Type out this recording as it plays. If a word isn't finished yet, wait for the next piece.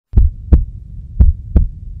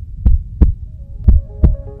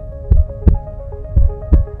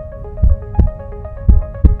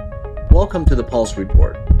Welcome to the Pulse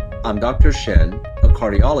Report. I'm Dr. Shen, a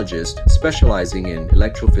cardiologist specializing in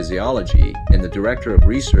electrophysiology and the Director of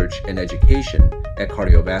Research and Education at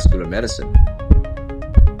Cardiovascular Medicine.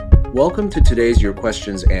 Welcome to today's Your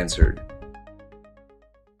Questions Answered.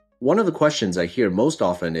 One of the questions I hear most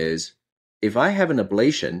often is, if I have an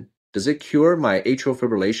ablation, does it cure my atrial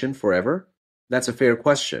fibrillation forever? That's a fair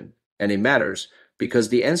question, and it matters because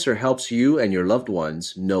the answer helps you and your loved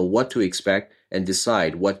ones know what to expect and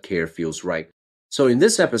decide what care feels right. So in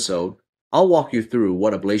this episode, I'll walk you through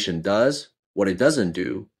what ablation does, what it doesn't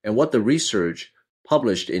do, and what the research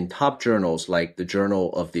published in top journals like the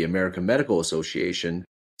Journal of the American Medical Association,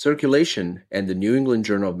 Circulation, and the New England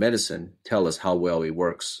Journal of Medicine tell us how well it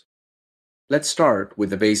works. Let's start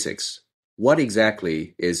with the basics. What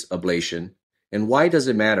exactly is ablation, and why does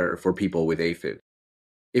it matter for people with AFib?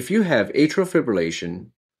 If you have atrial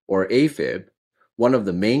fibrillation, or AFib, one of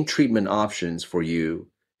the main treatment options for you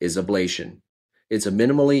is ablation. It's a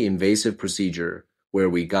minimally invasive procedure where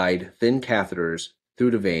we guide thin catheters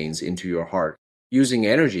through the veins into your heart. Using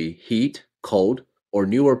energy, heat, cold, or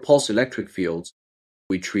newer pulse electric fields,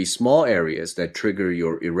 we treat small areas that trigger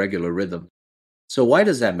your irregular rhythm. So why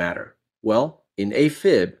does that matter? Well, in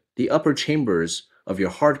AFib, the upper chambers of your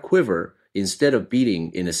heart quiver instead of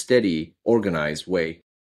beating in a steady, organized way.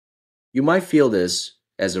 You might feel this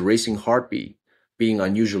as a racing heartbeat, being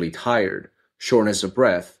unusually tired, shortness of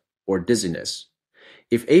breath, or dizziness.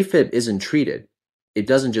 If AFib isn't treated, it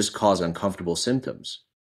doesn't just cause uncomfortable symptoms.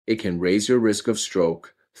 It can raise your risk of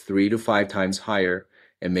stroke 3 to 5 times higher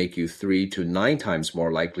and make you 3 to 9 times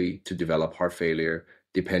more likely to develop heart failure,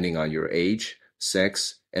 depending on your age,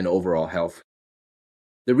 sex, and overall health.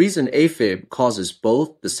 The reason AFib causes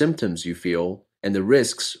both the symptoms you feel and the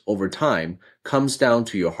risks over time comes down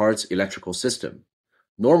to your heart's electrical system.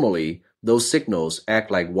 Normally, those signals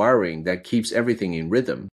act like wiring that keeps everything in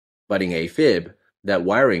rhythm, but in AFib, that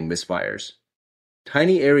wiring misfires.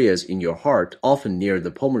 Tiny areas in your heart, often near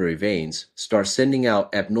the pulmonary veins, start sending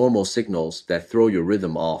out abnormal signals that throw your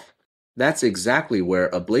rhythm off. That's exactly where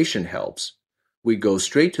ablation helps. We go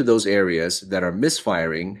straight to those areas that are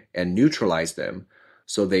misfiring and neutralize them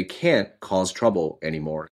so they can't cause trouble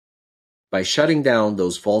anymore. By shutting down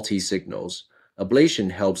those faulty signals,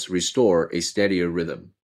 ablation helps restore a steadier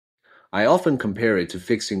rhythm. I often compare it to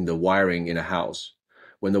fixing the wiring in a house.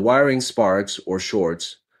 When the wiring sparks or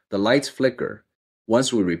shorts, the lights flicker.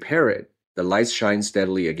 Once we repair it, the lights shine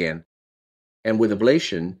steadily again. And with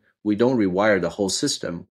ablation, we don't rewire the whole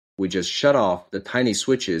system. We just shut off the tiny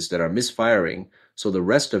switches that are misfiring so the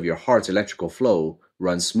rest of your heart's electrical flow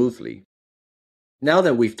runs smoothly. Now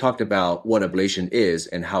that we've talked about what ablation is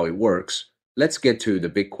and how it works, let's get to the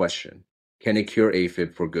big question. Can it cure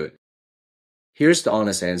AFib for good? Here's the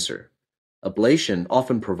honest answer. Ablation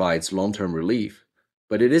often provides long-term relief,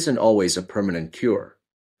 but it isn't always a permanent cure.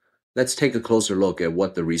 Let's take a closer look at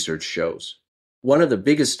what the research shows. One of the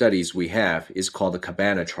biggest studies we have is called the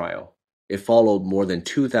CABANA trial. It followed more than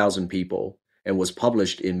 2,000 people and was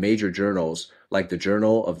published in major journals like the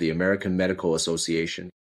Journal of the American Medical Association.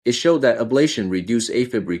 It showed that ablation reduced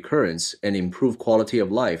AFib recurrence and improved quality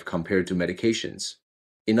of life compared to medications.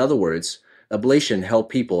 In other words, ablation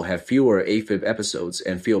helped people have fewer AFib episodes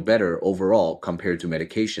and feel better overall compared to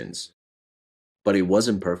medications. But it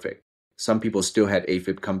wasn't perfect. Some people still had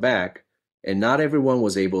AFib come back, and not everyone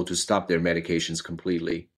was able to stop their medications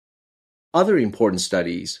completely. Other important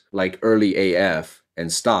studies, like Early AF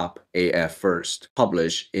and Stop AF First,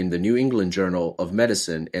 published in the New England Journal of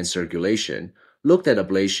Medicine and Circulation, looked at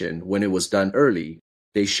ablation when it was done early.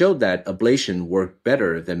 They showed that ablation worked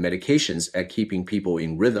better than medications at keeping people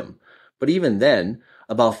in rhythm. But even then,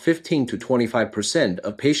 about 15 to 25%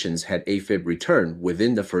 of patients had AFib return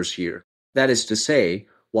within the first year. That is to say,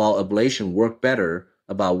 while ablation worked better,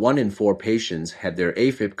 about 1 in 4 patients had their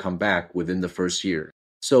AFib come back within the first year.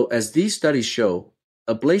 So as these studies show,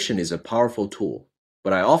 ablation is a powerful tool,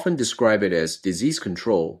 but I often describe it as disease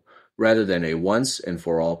control rather than a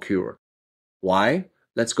once-and-for-all cure. Why?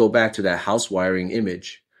 Let's go back to that house wiring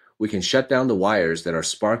image. We can shut down the wires that are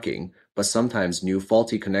sparking, but sometimes new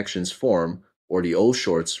faulty connections form or the old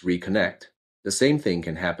shorts reconnect. The same thing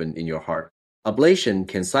can happen in your heart. Ablation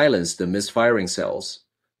can silence the misfiring cells,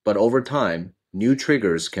 but over time, new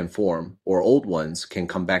triggers can form or old ones can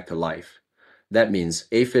come back to life. That means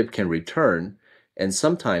AFib can return, and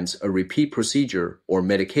sometimes a repeat procedure or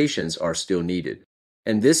medications are still needed.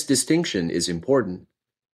 And this distinction is important.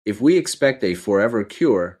 If we expect a forever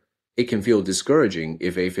cure, it can feel discouraging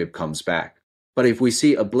if AFib comes back. But if we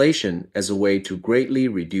see ablation as a way to greatly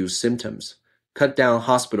reduce symptoms, cut down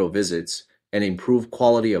hospital visits, and improve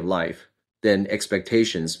quality of life, then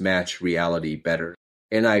expectations match reality better.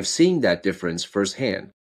 and I've seen that difference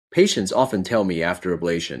firsthand. Patients often tell me after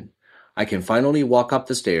ablation, I can finally walk up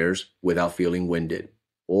the stairs without feeling winded,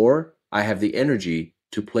 or I have the energy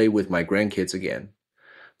to play with my grandkids again.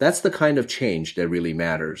 That's the kind of change that really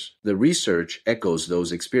matters. The research echoes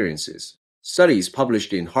those experiences. Studies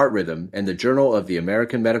published in Heart Rhythm and the Journal of the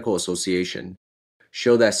American Medical Association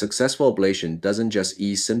show that successful ablation doesn't just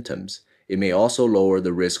ease symptoms, it may also lower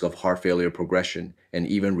the risk of heart failure progression and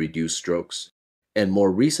even reduce strokes. And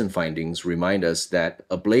more recent findings remind us that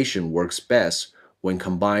ablation works best when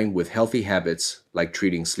combined with healthy habits like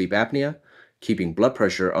treating sleep apnea, keeping blood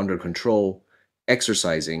pressure under control,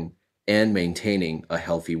 exercising, and maintaining a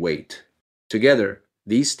healthy weight. Together,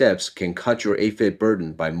 these steps can cut your AFib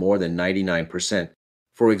burden by more than 99%.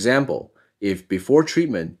 For example, if before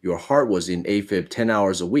treatment your heart was in AFib 10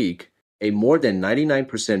 hours a week, a more than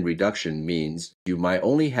 99% reduction means you might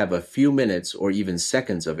only have a few minutes or even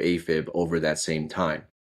seconds of AFib over that same time.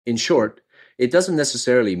 In short, it doesn't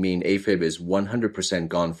necessarily mean AFib is 100%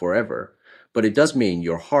 gone forever, but it does mean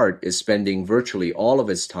your heart is spending virtually all of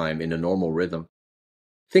its time in a normal rhythm.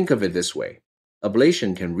 Think of it this way.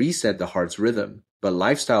 Ablation can reset the heart's rhythm, but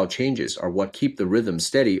lifestyle changes are what keep the rhythm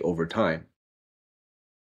steady over time.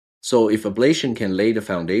 So if ablation can lay the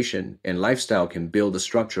foundation and lifestyle can build the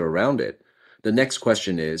structure around it, the next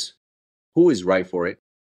question is, who is right for it?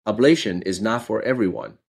 Ablation is not for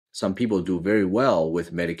everyone. Some people do very well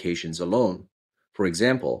with medications alone. For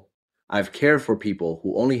example, I've cared for people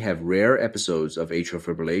who only have rare episodes of atrial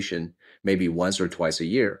fibrillation, maybe once or twice a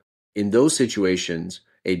year. In those situations,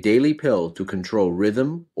 a daily pill to control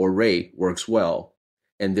rhythm or rate works well,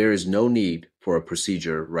 and there is no need for a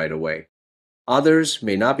procedure right away. Others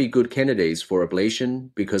may not be good candidates for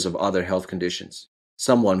ablation because of other health conditions.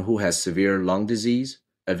 Someone who has severe lung disease,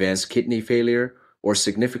 advanced kidney failure, or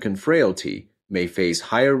significant frailty may face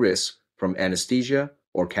higher risk from anesthesia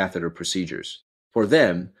or catheter procedures. For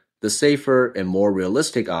them, the safer and more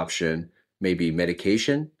realistic option may be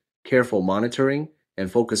medication, careful monitoring,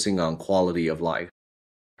 and focusing on quality of life.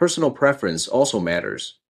 Personal preference also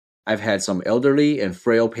matters. I've had some elderly and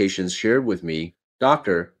frail patients share with me,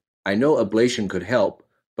 "Doctor, I know ablation could help,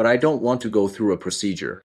 but I don't want to go through a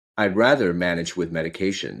procedure. I'd rather manage with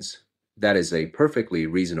medications." That is a perfectly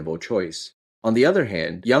reasonable choice. On the other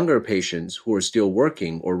hand, younger patients who are still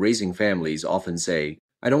working or raising families often say,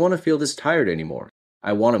 "I don't want to feel this tired anymore.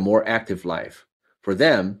 I want a more active life." For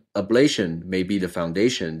them, ablation may be the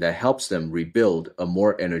foundation that helps them rebuild a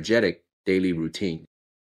more energetic daily routine.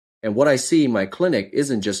 And what I see in my clinic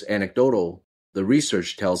isn't just anecdotal. The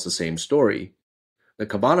research tells the same story. The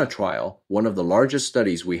Cabana trial, one of the largest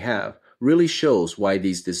studies we have, really shows why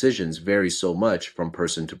these decisions vary so much from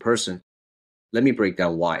person to person. Let me break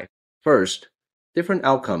down why. First, different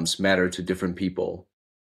outcomes matter to different people.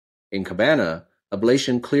 In Cabana,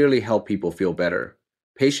 ablation clearly helped people feel better.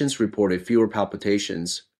 Patients reported fewer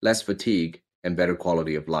palpitations, less fatigue, and better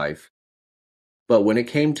quality of life. But when it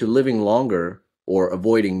came to living longer or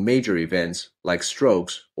avoiding major events like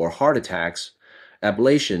strokes or heart attacks,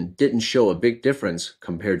 ablation didn't show a big difference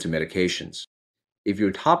compared to medications. If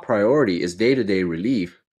your top priority is day-to-day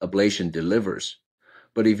relief, ablation delivers.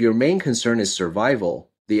 But if your main concern is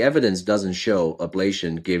survival, the evidence doesn't show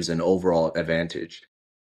ablation gives an overall advantage.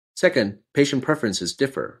 Second, patient preferences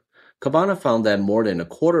differ. Cabana found that more than a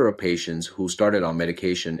quarter of patients who started on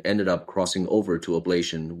medication ended up crossing over to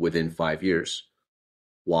ablation within 5 years.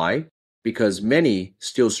 Why? Because many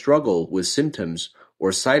still struggle with symptoms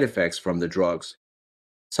or side effects from the drugs.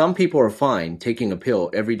 Some people are fine taking a pill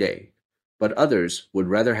every day, but others would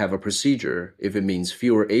rather have a procedure if it means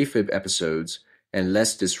fewer AFib episodes and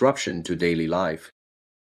less disruption to daily life.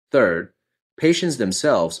 Third, patients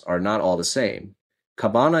themselves are not all the same.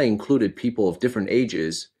 Cabana included people of different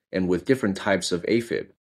ages and with different types of AFib.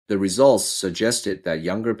 The results suggested that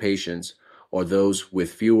younger patients or those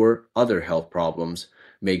with fewer other health problems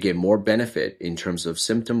may get more benefit in terms of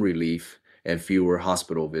symptom relief and fewer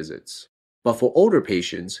hospital visits. But for older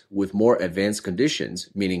patients with more advanced conditions,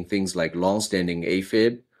 meaning things like long-standing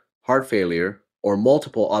AFib, heart failure, or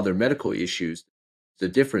multiple other medical issues, the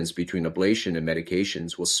difference between ablation and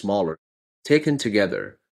medications was smaller. Taken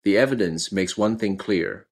together, the evidence makes one thing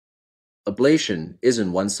clear. Ablation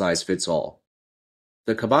isn't one size fits all.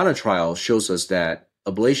 The Cabana trial shows us that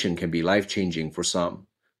ablation can be life-changing for some,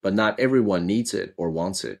 but not everyone needs it or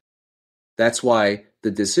wants it. That's why the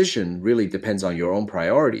decision really depends on your own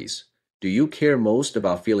priorities. Do you care most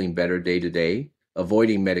about feeling better day to day,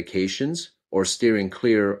 avoiding medications, or steering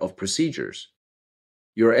clear of procedures?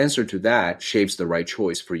 Your answer to that shapes the right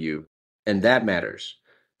choice for you, and that matters,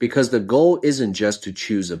 because the goal isn't just to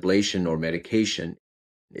choose ablation or medication.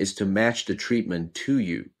 is to match the treatment to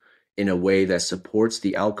you in a way that supports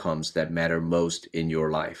the outcomes that matter most in your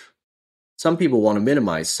life. Some people want to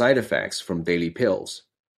minimize side effects from daily pills.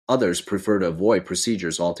 Others prefer to avoid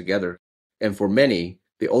procedures altogether. And for many,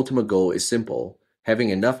 the ultimate goal is simple: having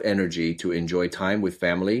enough energy to enjoy time with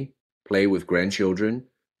family, play with grandchildren,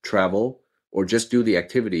 travel, or just do the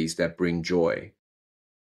activities that bring joy.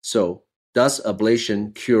 So, does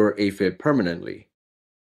ablation cure AFib permanently?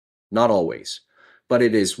 Not always, but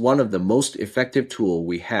it is one of the most effective tools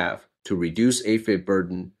we have to reduce AFib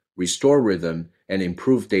burden, restore rhythm, and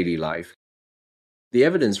improve daily life. The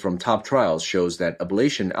evidence from top trials shows that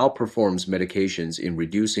ablation outperforms medications in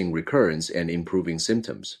reducing recurrence and improving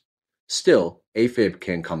symptoms. Still, AFib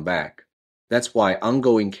can come back. That's why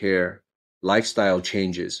ongoing care, lifestyle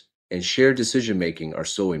changes, and shared decision-making are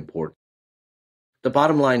so important. The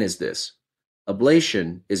bottom line is this: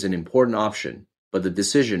 ablation is an important option, but the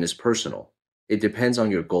decision is personal. It depends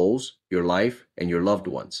on your goals, your life, and your loved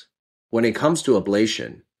ones. When it comes to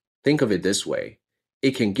ablation, think of it this way: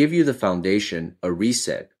 it can give you the foundation, a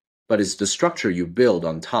reset, but it's the structure you build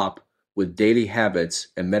on top with daily habits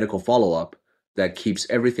and medical follow-up that keeps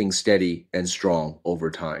everything steady and strong over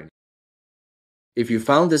time. If you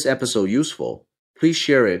found this episode useful, please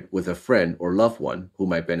share it with a friend or loved one who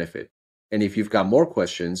might benefit. And if you've got more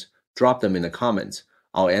questions, drop them in the comments.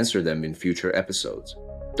 I'll answer them in future episodes.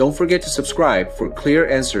 Don't forget to subscribe for clear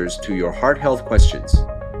answers to your heart health questions.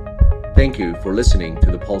 Thank you for listening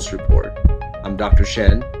to the Pulse Report. I'm Dr.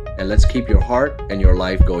 Shen, and let's keep your heart and your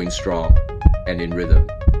life going strong and in rhythm.